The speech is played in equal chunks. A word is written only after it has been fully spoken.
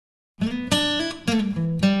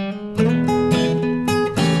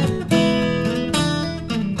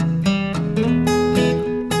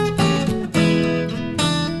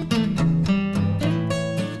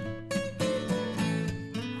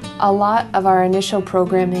A lot of our initial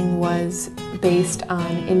programming was based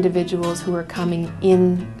on individuals who were coming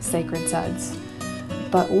in Sacred Suds.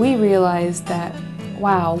 But we realized that,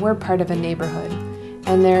 wow, we're part of a neighborhood.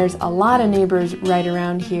 And there's a lot of neighbors right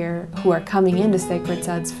around here who are coming into Sacred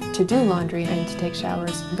Suds to do laundry and to take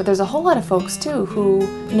showers. But there's a whole lot of folks too who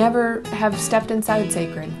never have stepped inside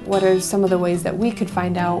Sacred. What are some of the ways that we could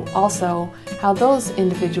find out also how those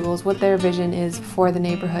individuals, what their vision is for the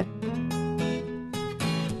neighborhood?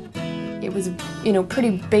 It was,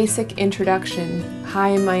 pretty basic introduction.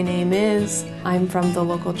 Hi, my name is, I'm from the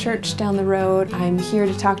local church down the road. I'm here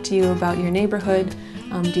to talk to you about your neighborhood.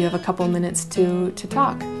 Do you have a couple minutes to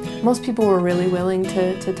talk? Most people were really willing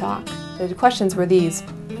to talk. The questions were these.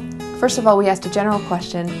 First of all, we asked a general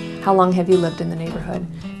question, how long have you lived in the neighborhood?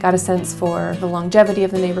 Got a sense for the longevity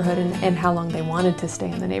of the neighborhood and how long they wanted to stay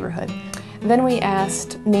in the neighborhood. Then we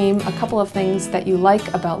asked, name a couple of things that you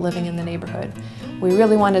like about living in the neighborhood. We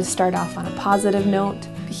really wanted to start off on a positive note,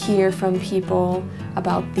 hear from people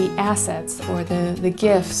about the assets or the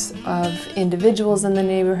gifts of individuals in the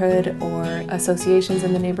neighborhood or associations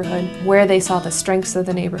in the neighborhood, where they saw the strengths of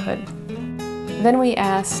the neighborhood. Then we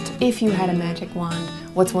asked, if you had a magic wand,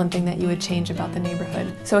 what's one thing that you would change about the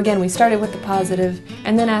neighborhood? So again, we started with the positive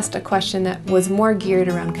and then asked a question that was more geared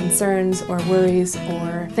around concerns or worries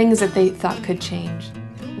or things that they thought could change.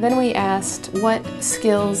 Then we asked, what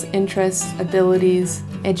skills, interests, abilities,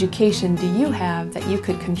 education do you have that you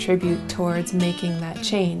could contribute towards making that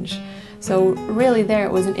change? So really there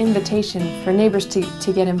it was an invitation for neighbors to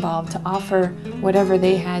get involved, to offer whatever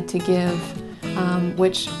they had to give,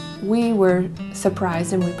 which we were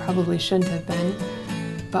surprised, and we probably shouldn't have been,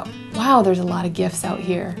 but wow, there's a lot of gifts out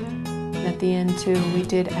here. At the end too, we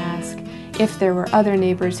did ask, if there were other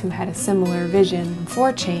neighbors who had a similar vision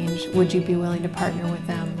for change, would you be willing to partner with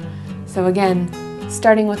them? So again,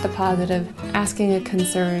 starting with the positive, asking a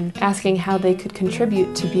concern, asking how they could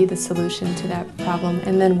contribute to be the solution to that problem,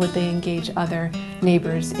 and then would they engage other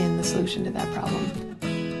neighbors in the solution to that problem.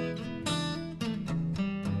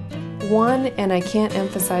 One, and I can't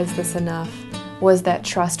emphasize this enough, was that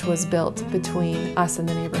trust was built between us and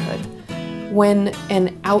the neighborhood. When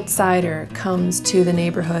an outsider comes to the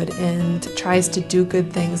neighborhood and tries to do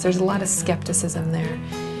good things, there's a lot of skepticism there.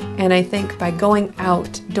 And I think by going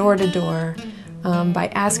out door to door,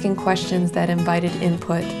 by asking questions that invited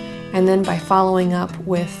input, and then by following up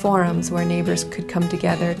with forums where neighbors could come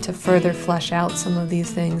together to further flesh out some of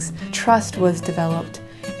these things, trust was developed.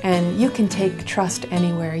 And you can take trust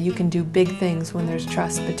anywhere. You can do big things when there's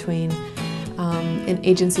trust between an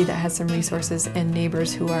agency that has some resources and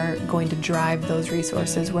neighbors who are going to drive those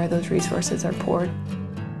resources where those resources are poured.